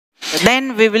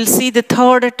Then we will see the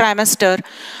third trimester.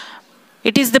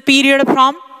 It is the period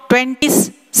from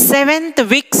 27th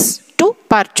weeks to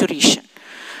parturition.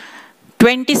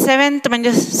 27th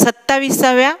म्हणजे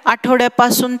 27व्या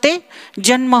आठवड्यापासून ते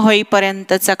जन्म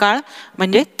होईपर्यंतचा काळ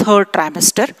म्हणजे third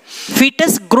trimester.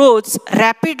 Fetus grows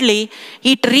rapidly.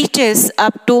 It reaches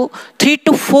up to 3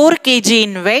 to 4 kg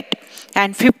in weight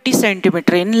and 50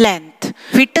 centimeter in length.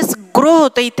 Fetus grow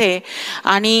होतं इथे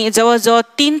आणि जवळजवळ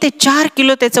 3 ते 4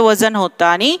 किलो त्याचं वजन होतं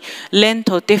आणि लेंथ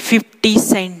होते 50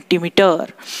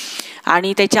 सेंटीमीटर.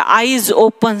 आणि त्याच्या आईज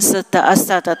ओपन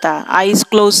असतात. आता आईज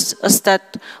क्लोज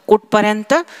असतात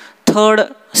कुठपर्यंत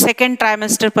सेकंड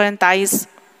ट्रायमेस्टर पर्यंत आईज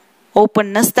ओपन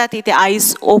नसतात, इथे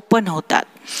आईज ओपन होतात.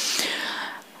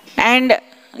 And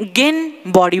gain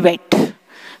body weight.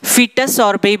 Foetus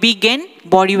और बेबी गेन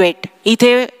बॉडी वेट.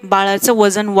 इथे बाळाचं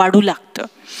वजन वाढू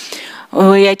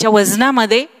लागतं. याच्या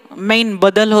वजनामध्ये मेन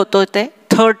बदल होतो ते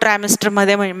थर्ड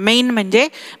ट्रायमेस्टरमध्ये. मेन म्हणजे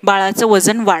बाळाचं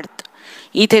वजन वाढतं.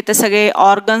 इथे तर सगळे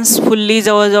ऑर्गन्स फुल्ली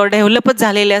जवळजवळ डेव्हलपच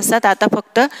झालेले असतात. आता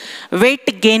फक्त वेट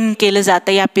गेन केलं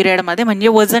जातं या पिरियडमध्ये, म्हणजे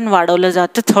वजन वाढवलं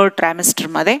जातं third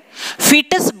ट्रायमेस्टरमध्ये.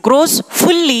 Foetus grows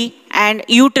fully and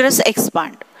uterus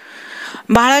expand.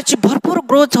 बाळाची भरपूर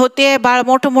ग्रोथ होते, बाळ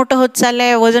मोठं मोठं होत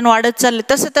चाललंय, वजन वाढत चाललंय.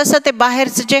 तसं तसं ते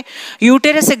बाहेरचं जे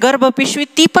युटेरस आहे गर्भपिशवी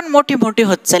ती पण मोठी मोठी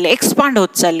होत चालली, एक्सपांड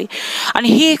होत चालली. आणि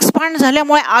ही एक्सपांड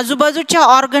झाल्यामुळे आजूबाजूच्या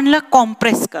ऑर्गनला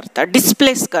कॉम्प्रेस करतं,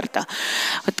 डिस्प्लेस करतं.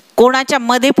 कोणाच्या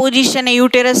मध्ये पोझिशन आहे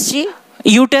युटेरसची,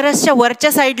 युटेरसच्या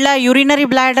वरच्या साईडला युरिनरी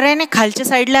ब्लॅडर आहे आणि खालच्या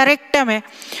साईडला रेक्टम आहे.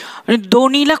 आणि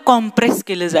दोन्हीला कॉम्प्रेस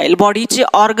केलं जाईल. बॉडीचे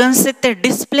ऑर्गन्स आहेत ते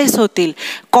डिस्प्लेस होतील,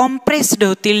 कॉम्प्रेस्ड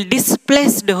होतील,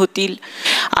 डिस्प्लेस्ड होतील.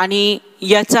 आणि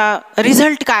याचा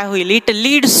रिझल्ट काय होईल? It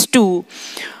leads to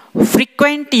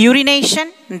frequent युरिनेशन,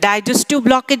 digestive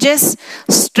blockages,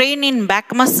 strain in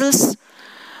back muscles.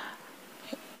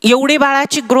 एवढी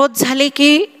बाळाची ग्रोथ झाली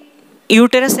की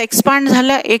युटेरस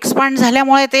एक्सपांड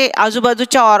झाल्यामुळे ते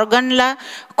आजूबाजूच्या ऑर्गनला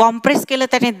कॉम्प्रेस केलं,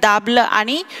 त्याने दाबलं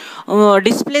आणि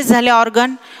डिस्प्लेस झाले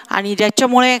ऑर्गन. आणि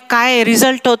ज्याच्यामुळे काय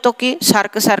रिझल्ट होतो की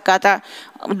सारखं सारखं आता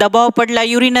दबाव पडला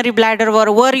युरिनरी ब्लॅडरवर.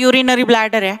 वर युरिनरी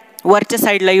ब्लॅडर आहे वरच्या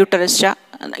साईडला युटेरसच्या,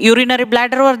 युरिनरी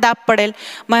ब्लॅडरवर दाब पडेल,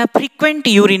 मग फ्रिक्वेंट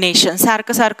युरिनेशन,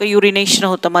 सारखं सारखं युरिनेशन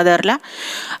होतं मदरला.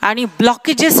 आणि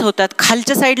ब्लॉकेजेस होतात.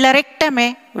 खालच्या साईडला रेक्टम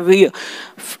आहे,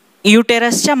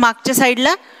 युटेरसच्या मागच्या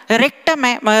साईडला रेक्टम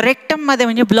आहे, रेक्टम मध्ये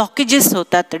म्हणजे ब्लॉकेजेस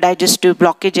होतात, digestive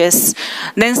blockages.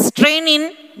 Then strain in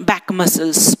back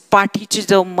muscles. पाठीचे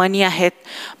जो मणी आहेत,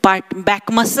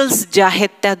 बॅक मसल्स ज्या आहेत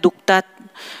त्या दुखतात,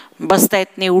 बसता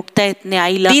येत नाही, उठता येत नाही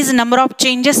आईला. These number of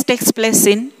changes text place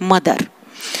in mother.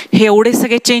 हे एवढे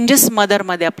सगळे चेंजेस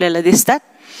मदरमध्ये आपल्याला दिसतात.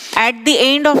 At the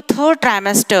end of third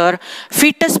trimester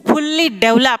foetus fully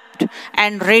developed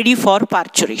and ready for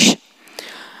पार्च्युरेशन.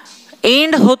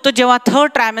 End होतो जेव्हा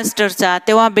थर्ड ट्रायमेस्टरचा,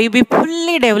 तेव्हा बेबी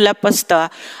फुल्ली डेव्हलप असतं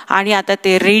आणि आता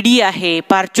ते रेडी आहे.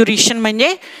 पार्च्युरेशन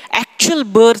म्हणजे ॲक्च्युअल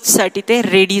बर्थसाठी ते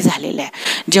रेडी झालेलं आहे.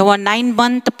 जेव्हा 9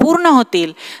 मंथ पूर्ण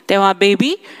होतील तेव्हा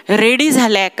बेबी रेडी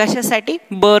झाला आहे. कशासाठी?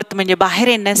 बर्थ म्हणजे बाहेर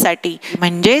येण्यासाठी,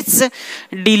 म्हणजेच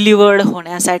डिलिव्हर्ड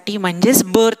होण्यासाठी, म्हणजेच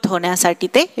बर्थ होण्यासाठी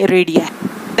ते रेडी आहे.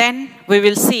 Then we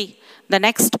will see the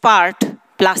next part,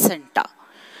 placenta.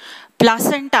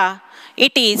 Placenta,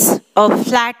 it is a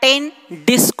flattened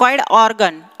discoid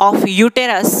organ of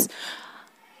uterus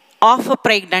of a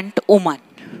pregnant woman.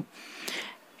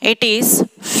 It is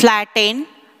flattened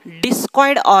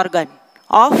discoid organ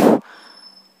of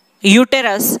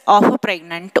uterus of a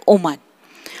pregnant woman.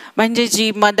 म्हणजे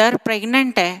जी mother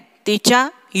pregnant आहे तिच्या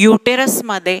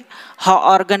युटेरसमध्ये हा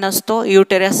organ असतो.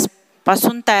 Uterus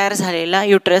पासून तयार झालेला,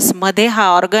 युटेरसमध्ये हा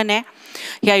organ आहे.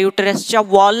 या युटेरसच्या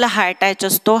वॉलला हा अटॅच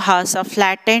असतो. हा असा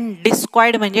फ्लॅटेन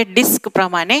डिस्कॉइड म्हणजे डिस्क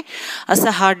प्रमाणे असा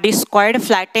हा डिस्कॉइड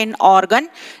फ्लॅटेन ऑर्गन,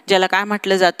 ज्याला काय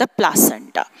म्हटलं जातं?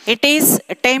 Placenta. It is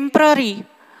temporary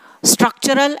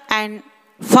structural and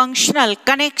functional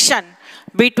connection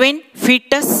between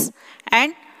foetus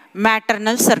and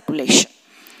maternal circulation.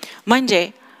 म्हणजे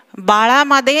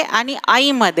बाळामध्ये आणि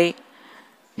आईमध्ये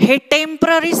हे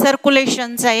टेम्पररी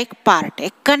सर्क्युलेशनचा एक पार्ट आहे,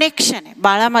 कनेक्शन आहे.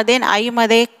 बाळामध्ये आणि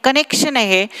आईमध्ये एक कनेक्शन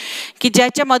आहे की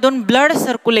ज्याच्यामधून ब्लड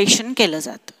सर्क्युलेशन केलं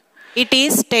जातं. It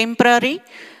is temporary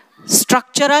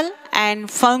structural and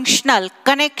functional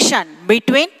connection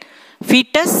between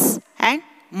foetus and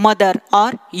mother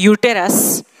और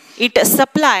uterus. It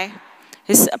supply,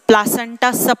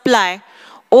 placenta supply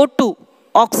O2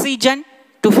 oxygen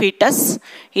to fetus.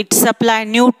 It supply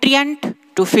nutrient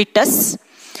to fetus,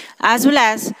 as well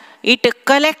as it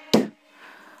collect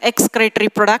excretory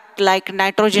product like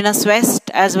nitrogenous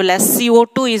waste, as well as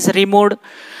CO2 is removed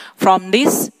from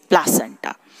this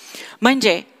placenta.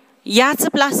 म्हणजे याच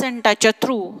प्लासेंटाच्या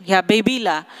through ह्या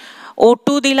बेबीला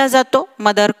O2 दिला जातो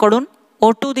मदरकडून,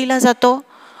 O2 दिला जातो,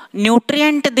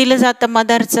 nutrient दिलं जातं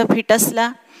मदरचं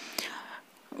फिटसला,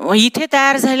 इथे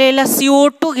तयार झालेला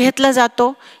CO2 घेतला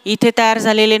जातो, इथे तयार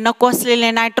झालेले नको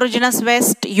असलेले nitrogenous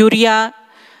waste, urea,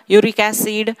 uric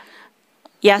acid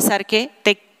यासारखे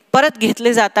ते परत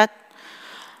घेतले जातात.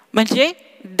 म्हणजे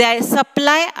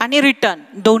सप्लाय आणि रिटर्न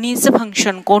दोन्हीचं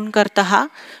फंक्शन कोण करतं? हा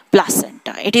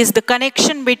placenta. It is the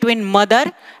connection between mother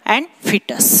and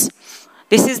foetus.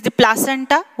 This is the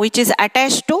placenta which is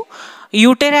attached to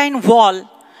uterine wall,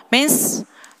 means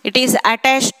it is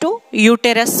attached to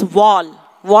uterus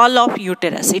wall of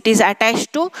uterus. It is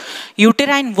attached to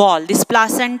uterine wall. This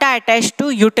placenta attached to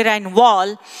uterine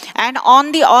wall, and on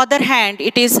the other hand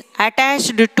it is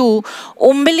attached to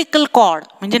umbilical cord.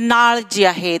 म्हणजे नाळ जी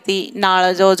आहे ती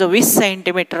नाळ जवळजवळ 20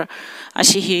 centimetre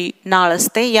अशी ही नाळ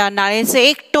असते. या नाळेचे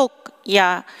एक टोक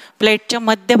या प्लेटच्या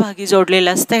मध्यभागी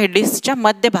जोडलेलं असतं, हे डिस्कच्या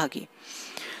मध्यभागी.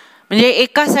 म्हणजे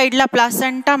एका साईडला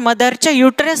प्लासेंटा मदरच्या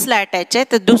युटरसला अटॅच आहे,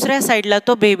 तर दुसऱ्या साईडला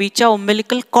तो बेबीच्या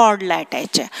उम्बिलिकल कॉर्डला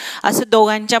अटॅच आहे. असं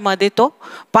दोघांच्या मध्ये तो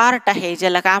पार्ट आहे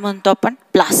ज्याला काय म्हणतो आपण?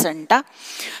 Placenta.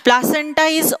 Placenta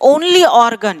is only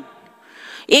organ,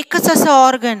 एकच असं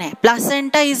ऑर्गन आहे.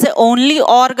 Placenta is only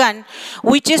organ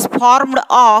which is formed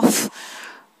of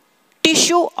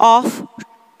tissue of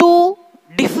 2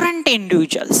 different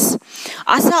individuals.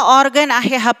 असा ऑर्गन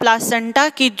आहे हा प्लासेंटा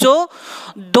की जो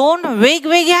 2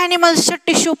 वेगवेगळ्या ॲनिमल्सच्या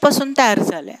टिश्यू पासून तयार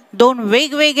झाला, 2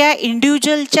 वेगवेगळ्या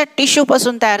इंडिव्हिज्युअलच्या टिश्यू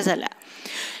पासून तयार झाला.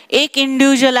 एक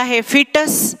इंडिव्हिज्युअल आहे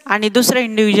फिटस आणि दुसरं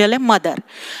इंडिव्हिज्युअल आहे मदर.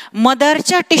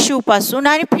 मदरच्या टिश्यू पासून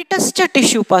आणि फिटसच्या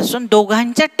टिश्यू पासून,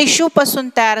 दोघांच्या टिश्यू पासून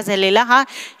तयार झालेला हा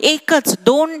एकच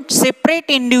 2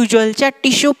 सेपरेट इंडिव्हिज्युअलच्या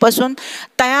टिश्यू पासून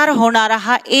तयार होणारा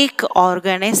हा एक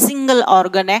ऑर्गन आहे, सिंगल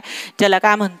ऑर्गन आहे, ज्याला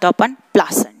काय म्हणतो आपण?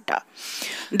 Placenta.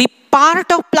 The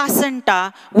part of placenta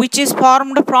which is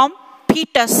formed from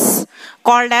fetus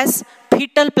called as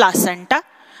fetal placenta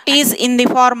is in the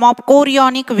form of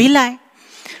chorionic villi.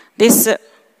 This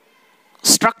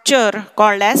structure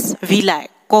called as villi,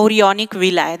 chorionic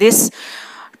villi. This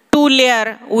 2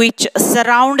 layer which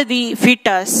surround the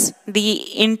fetus, the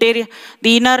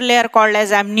inner layer called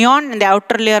as amnion and the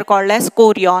outer layer called as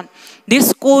chorion.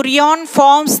 This chorion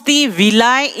forms the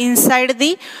villi inside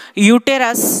the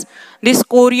uterus. This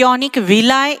chorionic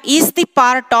villi is the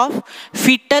part of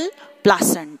fetal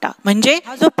placenta. म्हणजे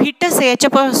हा जो foetus आहे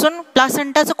याच्यापासून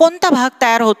प्लासेंटाचा कोणता भाग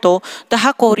तयार होतो? तर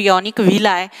हा कोरियॉनिक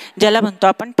विलाय, ज्याला म्हणतो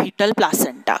आपण फिटल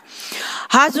प्लासेंटा.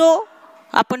 हा जो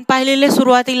आपण पाहिलेले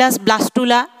सुरुवातीलाच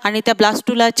ब्लास्टुला, आणि त्या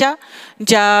ब्लास्टुलाच्या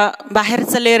ज्या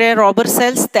बाहेरचं लेअर आहे रॉबर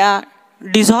सेल्स त्या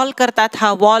डिझॉल्व करतात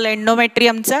हा वॉल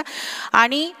एंडोमेट्रियमचा,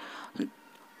 आणि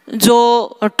जो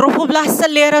ट्रोफोब्लास्टचा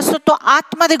लेअर असतो तो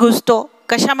आतमध्ये घुसतो.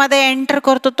 कशामध्ये एंटर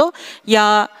करतो? तो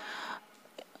या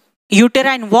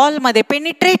युटेराइन वॉलमध्ये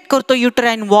पेनिट्रेट करतो,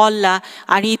 युटेराइन वॉलला,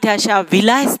 आणि इथे अशा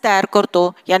विलायस तयार करतो.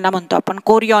 यांना म्हणतो आपण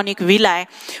कोरियॉनिक विलाय.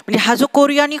 म्हणजे हा जो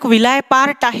कोरियॉनिक विलाय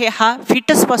पार्ट आहे हा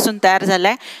फिटसपासून तयार झाला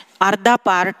आहे, अर्धा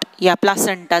पार्ट या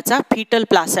प्लासेंटाचा फिटल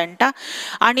प्लासेंटा,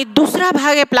 आणि दुसरा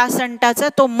भाग आहे प्लासेंटाचा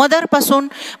तो मदरपासून,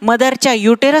 मदरच्या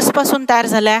युटेरसपासून तयार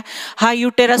झाला आहे. हा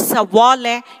युटेरसचा वॉल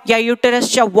आहे, या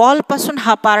युटेरसच्या वॉलपासून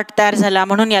हा पार्ट तयार झाला,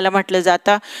 म्हणून याला म्हटलं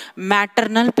जातं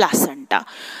maternal placenta.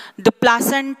 The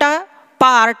placenta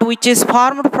part which is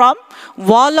formed from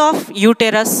wall of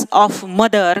uterus of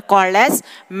mother called as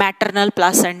maternal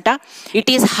placenta. It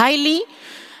is highly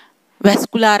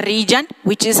vascular region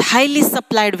which is highly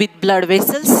supplied with blood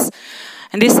vessels,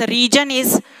 and this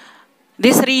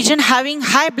region having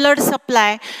high blood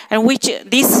supply, and which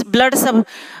these blood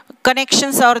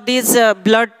connections or these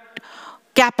blood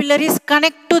capillaries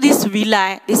connect to this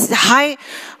villi. This is high,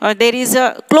 there is a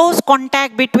close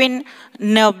contact between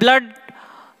blood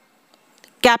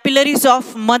capillaries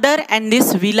of mother and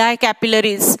this villi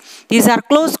capillaries. These are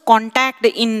close contact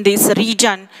in this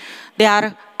region. They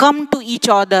are come to each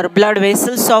other. Blood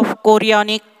vessels of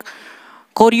chorion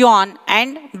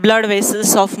and blood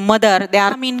vessels of mother, they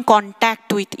are in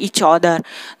contact with each other.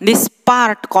 This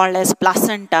part called as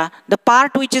placenta, the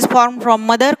part which is formed from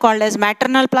mother called as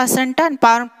maternal placenta, and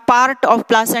part of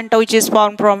placenta which is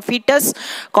formed from fetus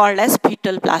called as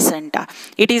fetal placenta.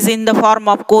 It is in the form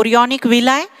of chorionic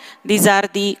villi. These are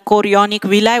the chorionic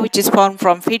villi which is formed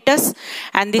from fetus,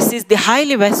 and this is the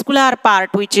highly vascular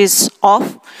part which is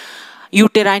of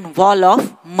uterine wall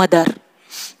of mother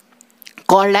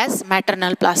called as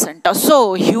maternal placenta.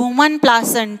 So human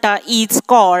placenta is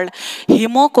called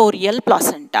hemochorial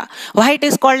placenta. Why it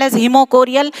is called as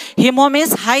hemochorial? Hemo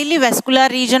means highly vascular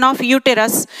region of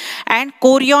uterus and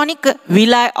chorionic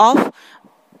villi of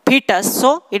fetus,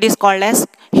 so it is called as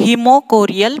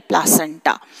hemochorial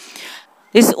placenta.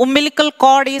 This umbilical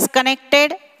cord is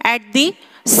connected at the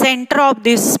center of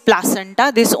this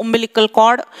placenta, this umbilical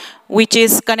cord which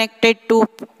is connected to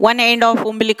one end of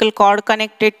umbilical cord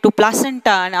connected to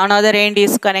placenta and another end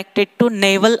is connected to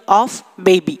navel of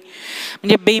baby.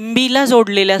 म्हणजे बेंबीला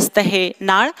जोडलेलं असतं हे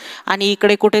नाळ आणि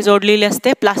इकडे कुठे जोडलेले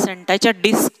असते प्लासेंटाच्या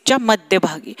डिस्कच्या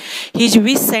मध्यभागी. ही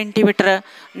 20 सेंटीमीटर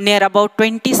नियर अबाउट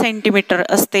 20 सेंटीमीटर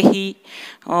असते ही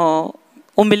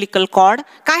umbilical cord.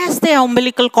 काय असते या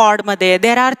umbilical cord मध्ये?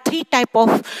 There are 3 type of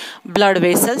blood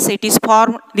vessels. It is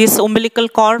formed, this umbilical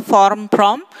cord formed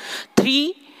from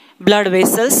 3 blood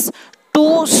vessels,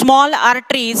 2 small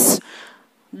arteries,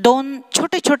 2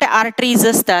 छोटे छोटे arteries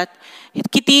असतात.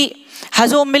 किती हा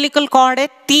जो umbilical cord आहे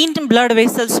 3 blood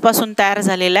vessels पासून तयार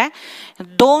झालेला आहे.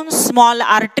 2 small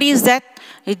arteries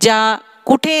आहेत ज्या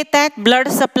कुठे येत आहेत ब्लड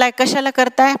सप्लाय कशाला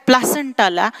करताय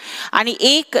प्लासेंटाला आणि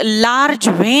एक लार्ज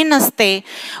व्हेन असते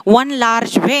one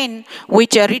large when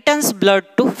which returns blood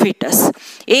to foetus.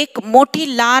 एक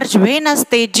मोठी लार्ज व्हेन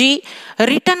असते जी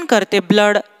रिटर्न करते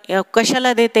ब्लड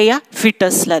कशाला देते या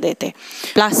फिटसला देते.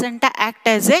 Placenta act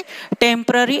as A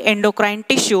temporary endocrine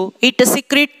tissue. It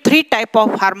secret 3 type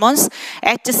of hormones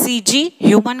HCG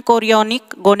human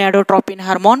chorionic गोनॅडोट्रोपिन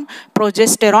hormone,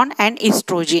 progesterone and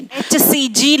इस्ट्रोजिन.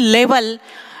 HCG level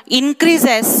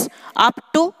increases up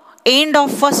to end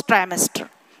of first trimester.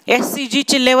 HCG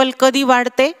ची level कधी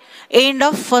वाढते end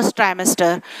of first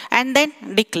trimester and then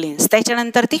डिक्लिन्स.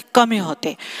 त्याच्यानंतर ती कमी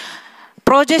होते.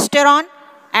 Progesterone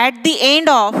at the end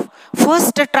of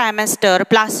first trimester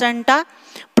placenta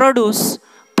produce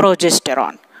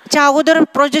progesterone. च्या अगोदर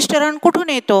progesterone कुठून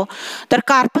येतो तर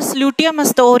कार्पस ल्युटियम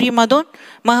असतो ओव्हरीमधून.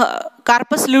 मग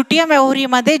कार्पस ल्युटियम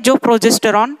ओव्हरीमध्ये जो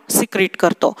प्रोजेस्टेरॉन सिक्रेट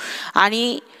करतो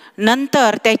आणि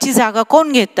नंतर त्याची जागा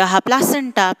कोण घेतं हा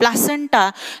प्लासेंटा. प्लासेंटा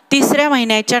 3ऱ्या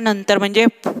महिन्याच्या नंतर म्हणजे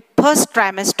फर्स्ट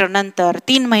ट्रायमेस्टर नंतर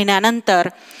 3 महिन्यानंतर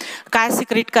काय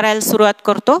सिक्रेट करायला सुरुवात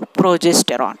करतो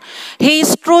प्रोजेस्टेरॉन. हे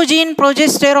इस्ट्रोजिन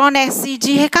प्रोजेस्टेरॉन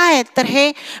HCG हे काय आहेत तर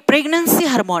हे प्रेग्नन्सी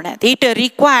हार्मोन आहेत. It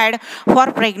required for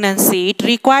pregnancy, it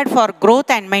required for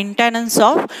growth and maintenance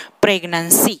of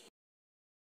pregnancy.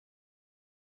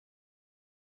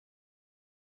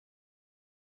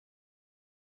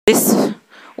 This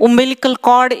umbilical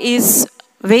cord is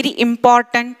very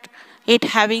important. It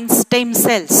having stem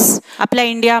cells. आपल्या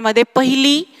इंडियामध्ये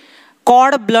पहिली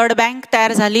कॉर्ड ब्लड बँक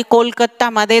तयार झाली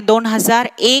कोलकातामध्ये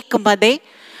 2001 मध्ये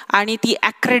आणि ती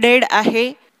ॲक्रेडेड आहे.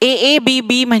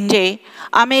 AABB म्हणजे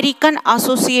American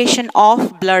association of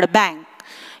blood bank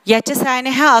याच्या सहाय्याने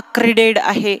हा अक्रेडेड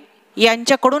आहे.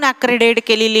 यांच्याकडून अक्रेडेड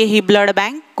केलेली ही ब्लड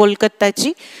बँक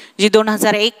कोलकाताची जी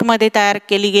 2001 मध्ये तयार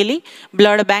केली गेली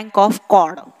ब्लड बँक ऑफ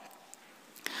कॉर्ड.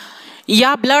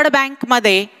 या ब्लड बँक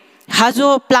मध्ये हा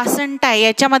जो प्लासेंटा आहे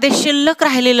याच्यामध्ये शिल्लक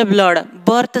राहिलेलं ब्लड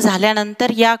बर्थ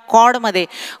झाल्यानंतर या कॉर्डमध्ये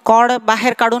कॉर्ड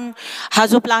बाहेर काढून हा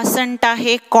जो प्लासेंटा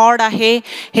आहे कॉर्ड आहे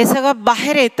हे सगळं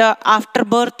बाहेर येतं आफ्टर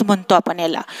बर्थ म्हणतो आपण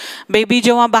याला. बेबी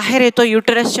जेव्हा बाहेर येतो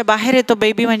युटरसच्या बाहेर येतो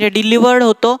बेबी म्हणजे डिलिव्हर्ड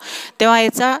होतो तेव्हा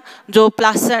याचा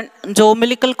जो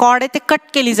umbilical कॉर्ड आहे ते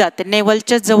कट केली जाते.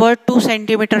 नेवलच्या जवळ 2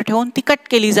 सेंटीमीटर ठेवून ती कट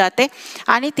केली जाते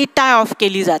आणि ती टाय ऑफ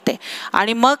केली जाते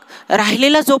आणि मग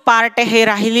राहिलेला जो पार्ट आहे हे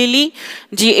राहिलेली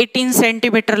जी 18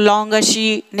 सेंटीमीटर लॉंग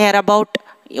अशी नियर अबाउट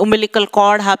umbilical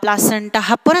कॉर्ड हा प्लासेंटा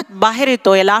हा परत बाहेर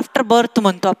येतो. याला आफ्टर बर्थ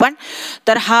म्हणतो आपण.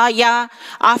 तर हा या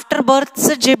आफ्टर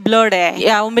बर्थचं जे ब्लड आहे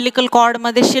या umbilical कॉर्ड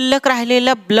मध्ये शिल्लक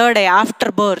राहिलेलं ब्लड आहे आफ्टर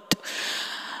बर्थ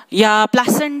या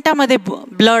प्लासेंटामध्ये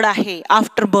ब्लड आहे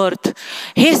आफ्टर बर्थ.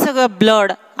 हे सगळं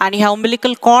ब्लड आणि ह्या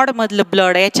umbilical कॉर्ड मधलं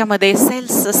ब्लड याच्यामध्ये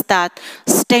सेल्स असतात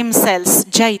स्टेम सेल्स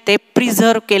ज्या इथे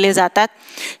प्रिझर्व केले जातात.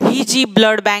 ही जी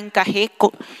ब्लड बँक आहे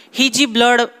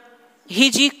ही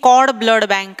जी कॉर्ड ब्लड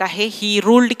बँक आहे ही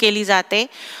रूल्ड केली जाते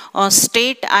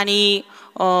स्टेट आणि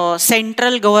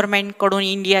सेंट्रल गव्हर्नमेंटकडून.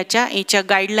 इंडियाच्या याच्या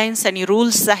गाईडलाईन्स आणि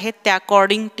रूल्स आहेत त्या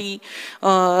अकॉर्डिंग टी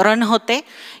रन होते.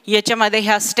 याच्यामध्ये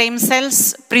ह्या स्टेम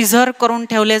सेल्स प्रिझर्व करून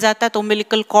ठेवले जातात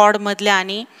umbilical कॉर्डमधल्या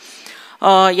आणि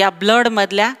या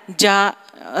ब्लडमधल्या ज्या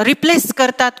रिप्लेस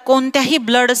करतात कोणत्याही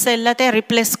ब्लड सेलला त्या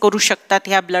रिप्लेस करू शकतात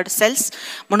ह्या ब्लड सेल्स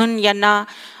म्हणून यांना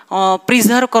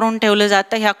प्रिझर्व करून ठेवलं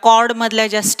जातं. ह्या कॉर्डमधल्या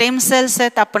ज्या स्टेम सेल्स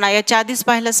आहेत आपण याच्या आधीच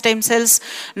पाहिलं स्टेम सेल्स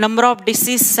नंबर ऑफ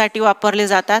डिसीजसाठी वापरले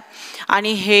जातात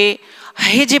आणि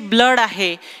हे जे ब्लड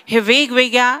आहे हे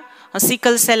वेगवेगळ्या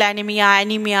सिकल सेल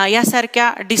ॲनिमिया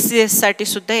यासारख्या डिसीजेससाठी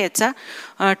सुद्धा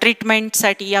याचा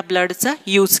ट्रीटमेंटसाठी या ब्लडचा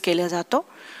यूज केला जातो.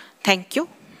 Thank you.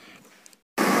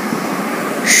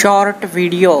 Short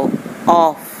video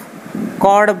off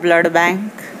cord blood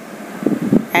bank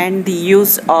and the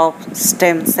use of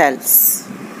stem cells.